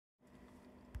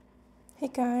Hey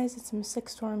guys, it's Mystic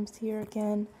Storms here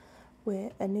again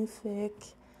with a new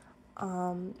fic.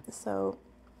 So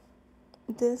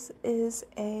this is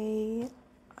a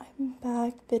I'm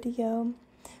back video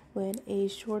with a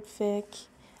short fic.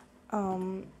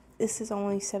 This is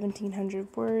only 1,700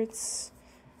 words.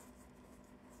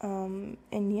 And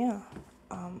yeah,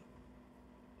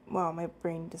 wow, my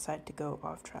brain decided to go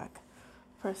off track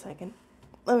for a second.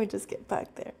 Let me just get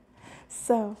back there.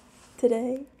 So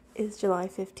today is July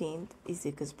 15th,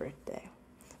 Izuku's birthday.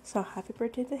 So happy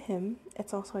birthday to him.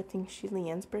 It's also, I think,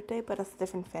 Leanne's birthday, but that's a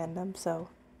different fandom, so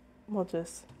we'll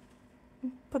just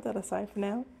put that aside for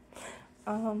now.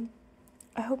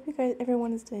 I hope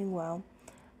everyone is doing well.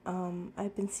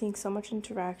 I've been seeing so much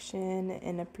interaction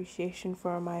and appreciation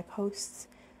for my posts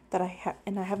that I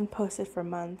haven't posted for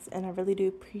months, and I really do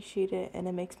appreciate it, and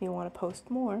it makes me want to post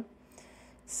more.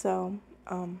 So,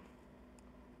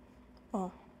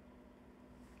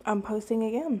 I'm posting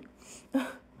again.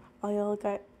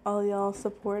 all y'all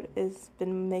support has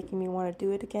been making me want to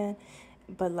do it again,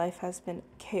 but life has been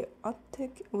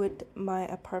chaotic with my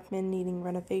apartment needing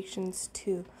renovations,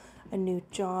 to a new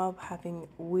job having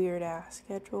weird ass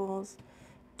schedules,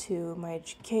 to my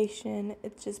education.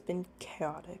 It's just been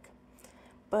chaotic.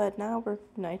 But now I work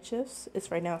night shifts. It's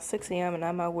right now 6 a.m. and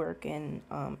I'm at work, and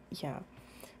yeah.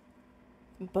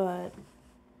 But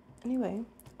anyway,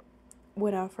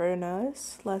 without further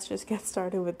notice, let's just get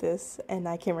started with this, and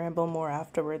I can ramble more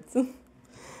afterwards.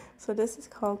 So this is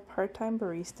called Part-Time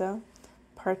Barista,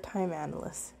 Part-Time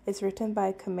Analyst. It's written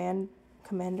by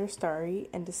Commander Starry,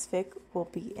 and this fic will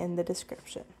be in the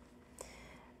description.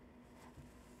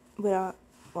 Without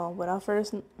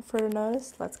further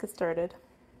notice, let's get started.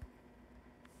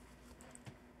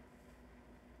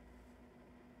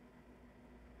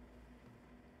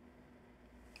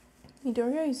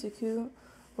 Midoriya Izuku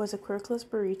was a quirkless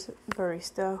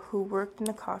barista who worked in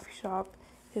a coffee shop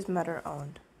his mother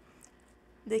owned.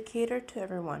 They catered to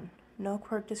everyone. No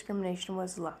quirk discrimination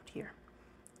was allowed here.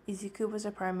 Izuku was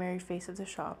the primary face of the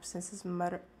shop since his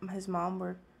mom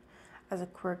worked as a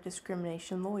quirk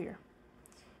discrimination lawyer.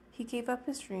 He gave up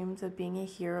his dreams of being a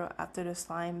hero after the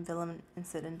slime villain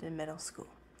incident in middle school.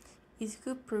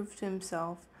 Izuku proved to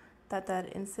himself that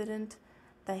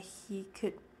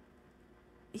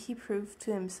he proved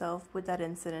to himself with that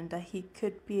incident that he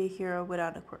could be a hero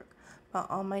without a quirk, but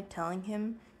all my telling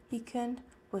him he couldn't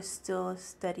was still a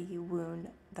steady wound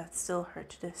that still hurt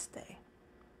to this day.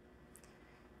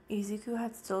 Izuku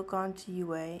had still gone to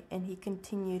UA, and he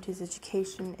continued his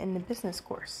education in the business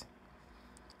course.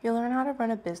 He learned how to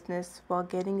run a business while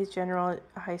getting his general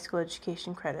high school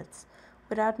education credits.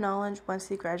 Without knowledge, once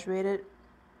he graduated,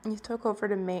 he took over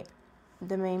the main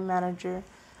manager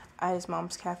at his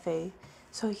mom's cafe,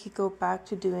 so he could go back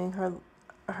to doing her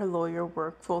lawyer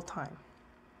work full time.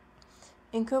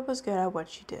 Inko was good at what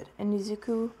she did, and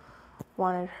Izuku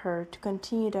wanted her to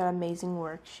continue that amazing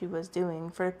work she was doing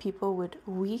for the people with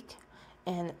weak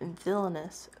and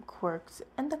villainous quirks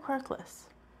and the quirkless.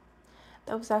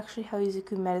 That was actually how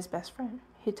Izuku met his best friend,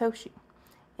 Hitoshi.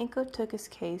 Inko took his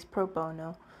case pro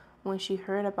bono when she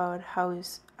heard about how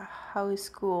his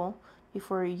school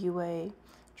before UA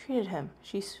treated him.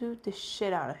 She sued the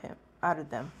shit out of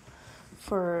them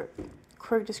for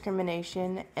quirk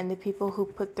discrimination, and the people who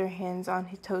put their hands on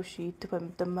Hitoshi to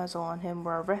put the muzzle on him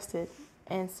were arrested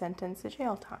and sentenced to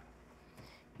jail time.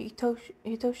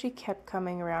 Hitoshi kept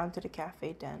coming around to the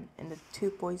cafe den, and the two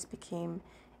boys became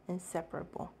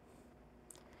inseparable.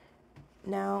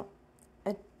 Nowadays,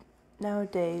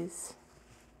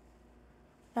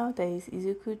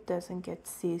 Izuku doesn't get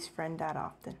to see his friend that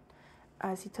often,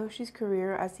 as Hitoshi's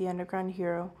career as the underground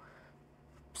hero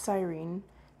Siren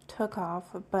took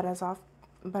off, but as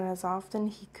often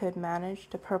he could manage,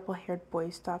 the purple-haired boy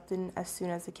stopped in as soon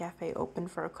as the cafe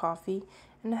opened for a coffee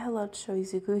and a hello to show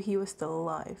Izuku he was still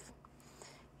alive.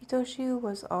 Hitoshi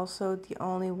was also the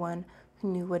only one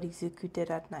who knew what Izuku did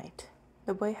at night.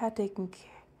 The boy had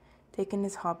taken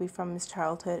his hobby from his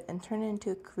childhood and turned it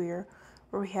into a career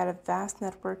where he had a vast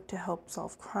network to help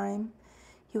solve crime.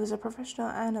 He was a professional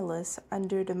analyst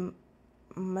under the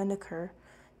moniker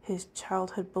his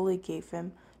childhood bully gave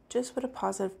him, just with a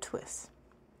positive twist.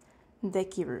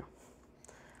 Dekiru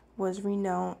was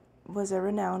a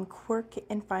renowned quirk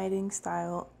and fighting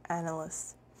style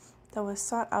analyst that was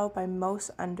sought out by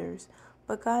most unders,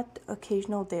 but got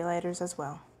occasional daylighters as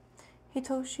well.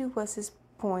 Hitoshi was his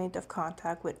point of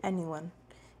contact with anyone.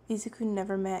 Izuku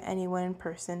never met anyone in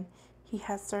person. He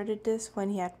had started this when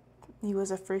he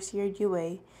was a first year at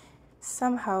UA.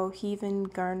 Somehow, he even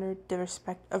garnered the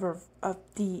respect of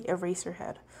the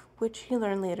Eraserhead, which he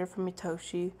learned later from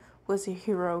Hitoshi was a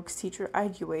heroic teacher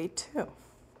at UA too.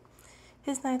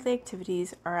 His nightly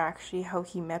activities are actually how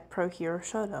he met pro hero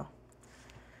Shoto.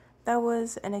 That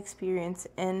was an experience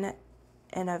in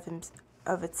and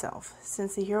of itself,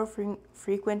 since the hero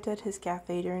frequented his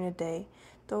cafe during the day,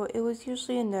 though it was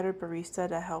usually another barista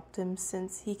that helped him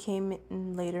since he came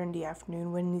in later in the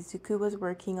afternoon when Izuku was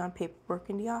working on paperwork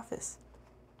in the office.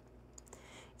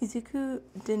 Izuku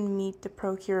didn't meet the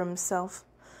pro hero himself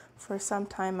for some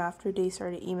time after they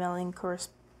started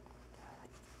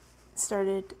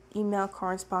email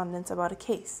correspondence about a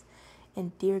case.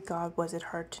 And dear God, was it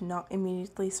hard to not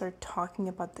immediately start talking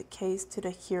about the case to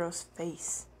the hero's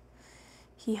face.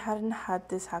 He hadn't had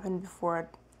this happen before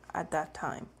at that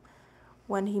time.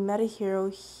 When he met a hero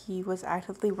he was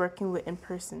actively working with in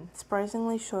person.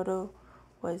 Surprisingly,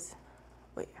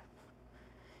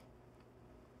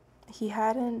 he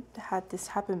hadn't had this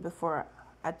happen before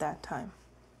at that time.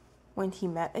 When he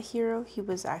met a hero he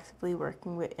was actively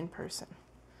working with in person.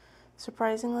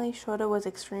 Surprisingly, Shoto was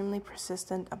extremely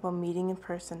persistent about meeting in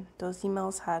person. Those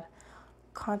emails had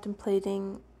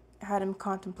him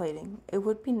contemplating. It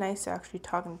would be nice to actually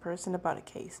talk in person about a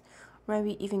case, or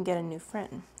maybe even get a new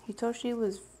friend. Hitoshi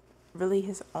was really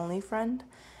his only friend,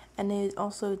 and it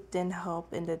also didn't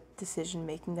help in the decision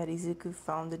making that Izuku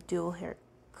found the dual hair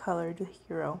colored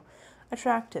hero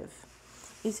attractive.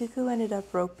 Izuku ended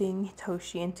up roping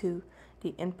Hitoshi into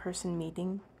the in-person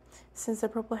meeting. Since the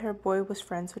purple-haired boy was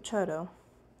friends with Shoto,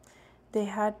 they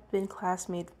had been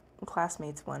classmates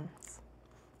once.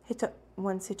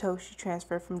 Once Hitoshi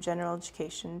transferred from general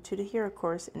education to the hero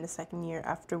course in the second year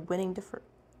after winning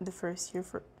the first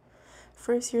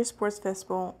year sports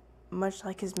festival, much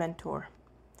like his mentor.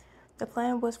 The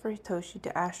plan was for Hitoshi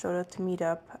to ask Shoto to meet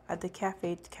up at the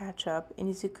cafe to catch up, and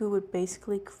Izuku would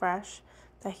basically crash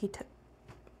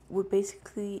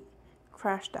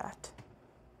that.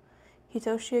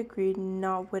 Hitoshi agreed,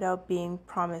 not without being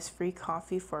promised free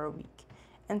coffee for a week,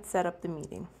 and set up the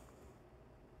meeting.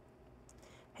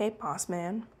 "Hey, boss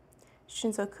man.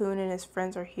 Shinzo-kun and his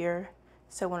friends are here,"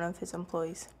 said one of his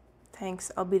employees.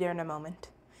 "Thanks, I'll be there in a moment,"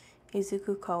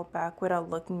 Izuku called back without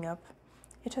looking up.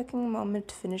 It took him a moment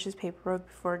to finish his paperwork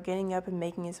before getting up and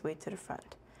making his way to the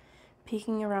front.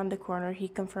 Peeking around the corner, he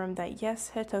confirmed that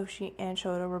yes, Hitoshi and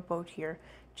Shoto were both here,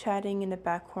 chatting in the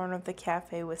back corner of the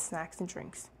cafe with snacks and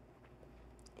drinks.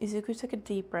 Izuku took a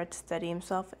deep breath to steady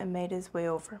himself and made his way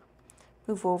over.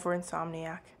 "Move over,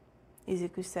 insomniac,"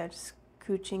 Izuku said,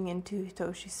 scooching into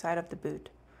Hitoshi's side of the booth.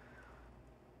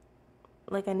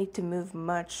 "Like I need to move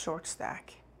much, short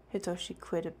stack." Hitoshi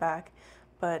quitted back,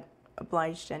 but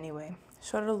obliged anyway.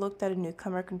 Shoto looked at a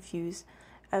newcomer, confused,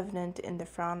 evident in the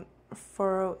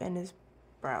furrow in his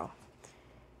brow.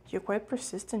 "You're quite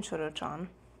persistent, Shoto-san,"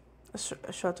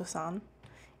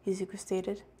 Izuku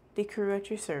stated. "Dekiru at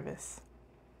your service."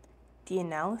 "The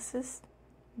analysis?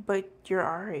 But you're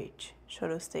our age,"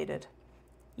 Shoto stated.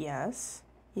 "Yes,"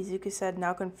 Izuku said,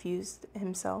 now confused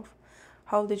himself.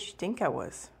 "How old did you think I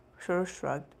was?" Shoto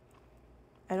shrugged.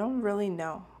 "I don't really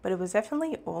know, but it was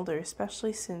definitely older,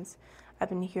 especially since I've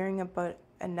been hearing about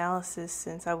analysis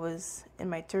since I was in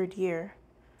my third year."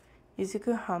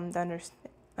 Izuku hummed,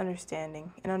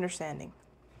 understanding.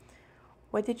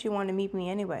 "Why did you want to meet me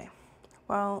anyway?"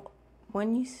 Well,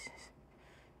 when you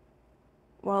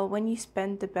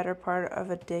spend the better part of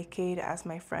a decade as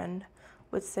my friend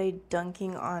would say,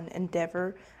 dunking on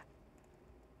Endeavor,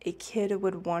 a kid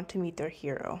would want to meet their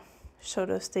hero,"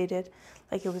 Shoto stated,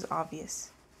 like it was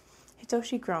obvious.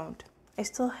 Hitoshi groaned. "I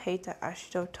still hate that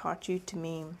Ashido taught you to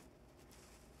meme."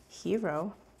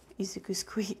 "Hero?" Izuku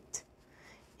squeaked.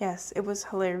 Yes, it was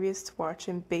hilarious to watch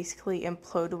him basically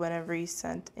implode whenever he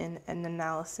sent in an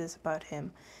analysis about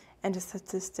him and the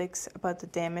statistics about the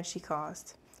damage he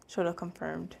caused, Shoto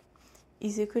confirmed.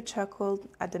 Izuku chuckled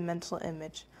at the mental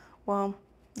image. "Well,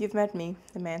 you've met me,"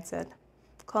 the man said.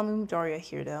 "Call me Midoriya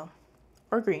here, though."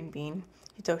 "Or Green Bean,"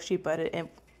 Hitoshi butted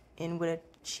in with a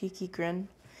cheeky grin.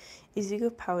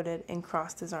 Izuku pouted and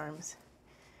crossed his arms.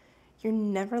 "You're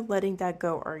never letting that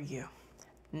go, are you?"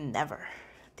 "Never,"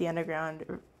 the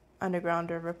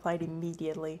undergrounder replied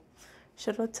immediately.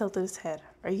 Shoto tilted his head.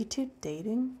 "Are you two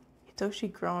dating?"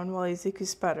 Hitoshi groaned while Izuku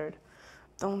sputtered.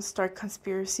 "Don't start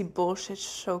conspiracy bullshit,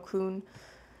 Shokun."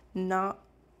 No,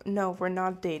 we're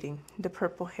not dating," the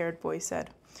purple-haired boy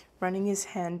said, running his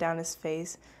hand down his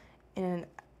face in an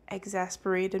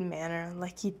exasperated manner,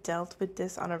 like he dealt with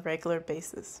this on a regular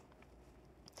basis.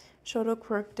 Shoto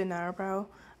quirked an eyebrow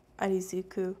at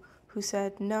Izuku, who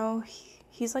said, "No,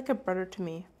 he's like a brother to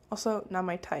me. Also, not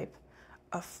my type."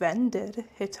 "Offended?"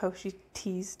 Hitoshi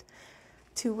teased,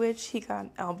 to which he got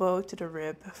an elbow to the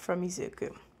rib from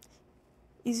Izuku.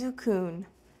 "Izuku-kun,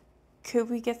 could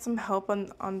we get some help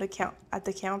at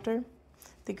the counter?"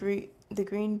 The The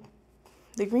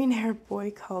green-haired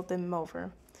boy called him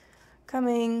over.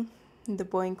 "Coming," the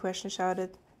boy in question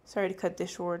shouted. "Sorry to cut this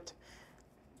short."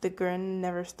 The grin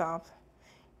never stopped.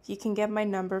 "You can get my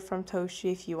number from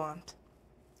Toshi if you want."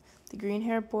 The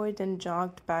green-haired boy then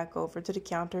jogged back over to the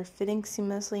counter, fitting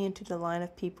seamlessly into the line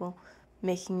of people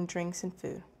making drinks and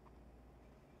food.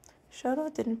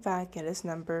 Shoto did in fact get his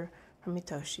number from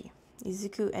Hitoshi.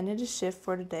 Izuku ended his shift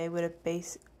for the day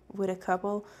with a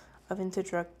couple of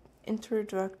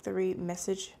introductory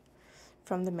message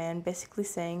from the man, basically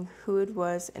saying who it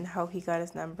was and how he got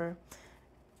his number.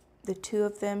 The two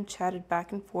of them chatted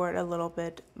back and forth a little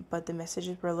bit, but the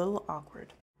messages were a little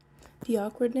awkward. The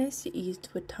awkwardness eased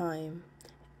with time,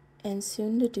 and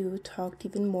soon the duo talked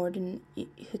even more than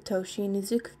Hitoshi and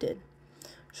Izuku did.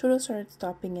 Shoto started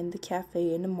stopping in the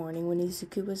cafe in the morning when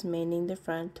Izuku was manning the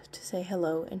front to say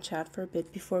hello and chat for a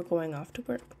bit before going off to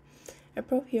work. A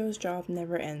pro hero's job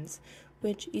never ends,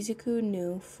 which Izuku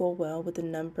knew full well with the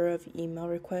number of email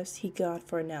requests he got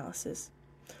for analysis.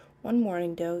 One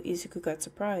morning, though, Izuku got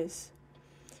surprised.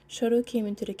 Shoto came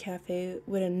into the cafe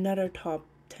with another top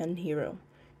 10 hero,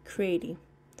 Creati.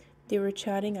 They were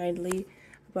chatting idly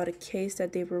about a case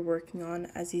that they were working on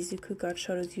as Izuku got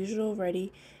Shoto's usual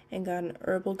ready and got an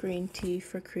herbal green tea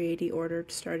for Creati ordered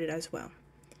started as well.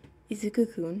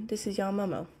 "Izuku-kun, this is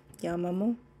Yamamomo.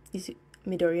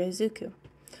 Midoriya Izuku,"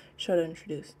 Shoto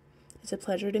introduced. "It's a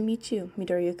pleasure to meet you,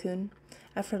 Midoriya-kun.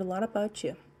 I've heard a lot about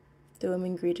you." The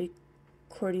woman greeted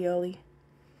cordially.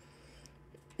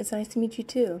 "It's nice to meet you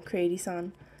too,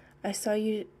 Creati-san. I saw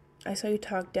you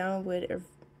talk down with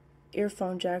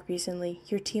Earphone Jack recently.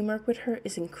 Your teamwork with her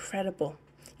is incredible,"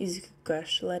 Izuku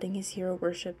gushed, letting his hero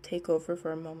worship take over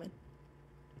for a moment.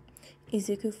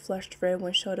 Izuku flushed red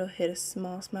when Shoto hid a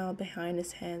small smile behind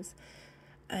his hands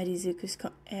at Izuku's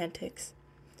antics.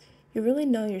 "You really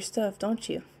know your stuff, don't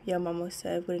you?" Yamamomo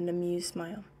said with an amused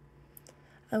smile.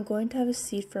 "I'm going to have a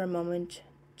seat for a moment.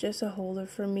 Just hold it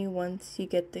for me once you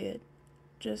get the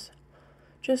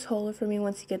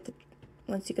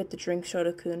drink,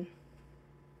 Shoto-kun."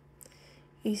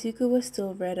 Izuku was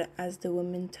still red as the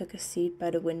woman took a seat by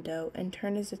the window and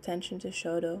turned his attention to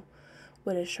Shoto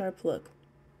with a sharp look.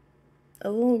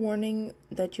 "A little warning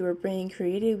that you were bringing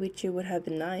Creati with you would have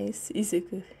been nice,"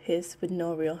 Izuku hissed with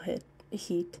no real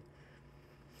heat.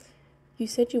 "You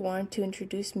said you wanted to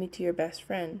introduce me to your best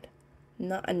friend,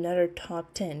 not another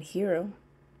top 10 hero."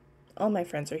 "All my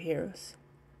friends are heroes,"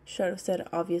 Shoto said,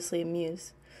 obviously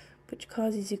amused, which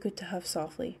caused Izuku to huff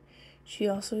softly.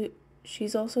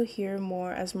 She's also here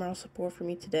more as moral support for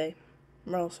me today."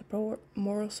 Moral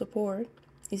support?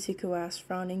 Izuku asked,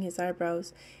 frowning his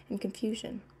eyebrows in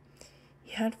confusion.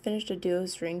 He had finished the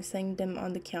duo's drinks, setting them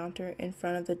on the counter in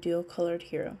front of the duo-colored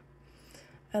hero.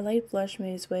 A light blush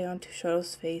made its way onto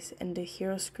Shoto's face, and the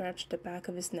hero scratched the back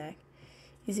of his neck.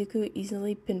 Izuku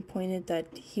easily pinpointed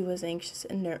that he was anxious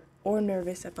or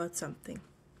nervous about something.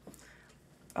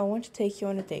 "I want to take you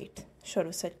on a date,"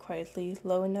 Shoto said quietly,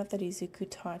 low enough that Izuku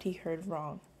thought he heard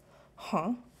wrong.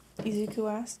 "Huh?" Izuku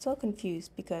asked, still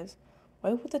confused, because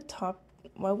why would a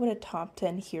top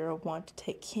 10 hero want to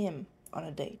take him on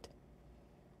a date?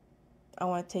 "I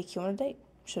want to take you on a date,"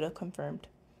 Shoto confirmed.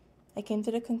 "I came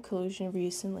to the conclusion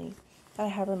recently that I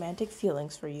have romantic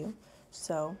feelings for you,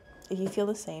 so if you feel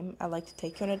the same, I'd like to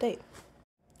take you on a date."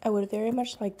 "I would very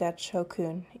much like that,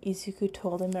 Shokun," Izuku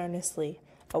told him earnestly,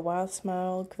 a wild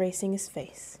smile gracing his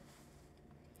face.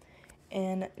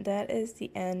 And that is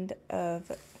the end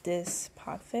of this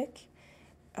podfic.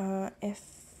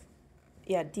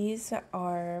 These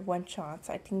are one-shots.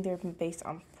 I think they're based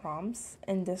on prompts,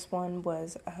 and this one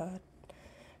was a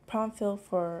prompt fill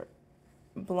for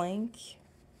blank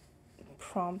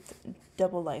prompt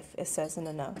double life, it says in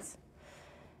the notes.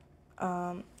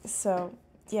 I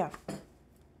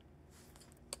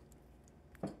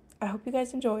hope you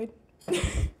guys enjoyed.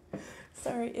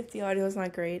 Sorry if the audio is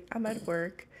not great. I'm at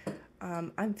work.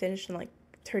 I'm finished in like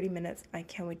 30 minutes. I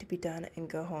can't wait to be done and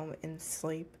go home and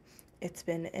sleep. It's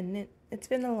been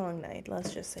a long night,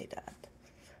 let's just say that.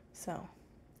 So,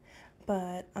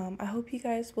 but I hope you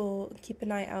guys will keep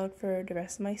an eye out for the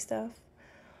rest of my stuff,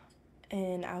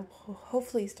 and I will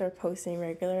hopefully start posting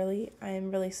regularly. I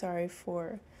am really sorry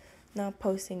for not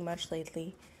posting much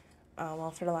lately,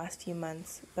 for the last few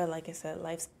months, but like I said,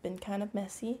 life's been kind of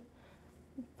messy,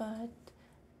 but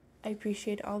I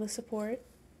appreciate all the support,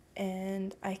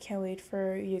 and I can't wait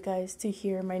for you guys to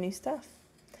hear my new stuff.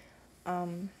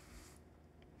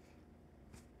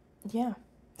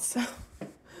 So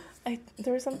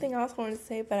there was something else I wanted to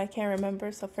say, but I can't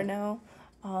remember, so for now,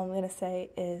 all I'm going to say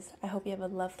is I hope you have a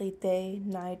lovely day,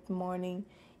 night, morning,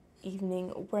 evening,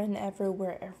 wherever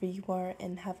you are,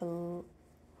 and have a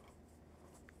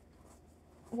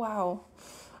wow.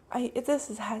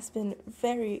 Has been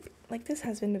very, this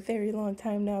has been a very long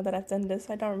time now that I've done this.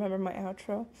 I don't remember my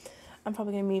outro. I'm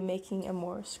probably going to be making a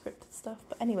more scripted stuff.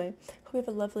 But anyway, hope you have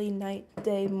a lovely night,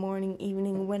 day, morning,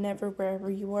 evening, whenever, wherever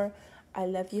you are. I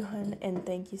love you, hun, and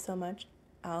thank you so much.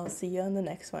 I'll see you on the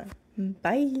next one.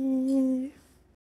 Bye.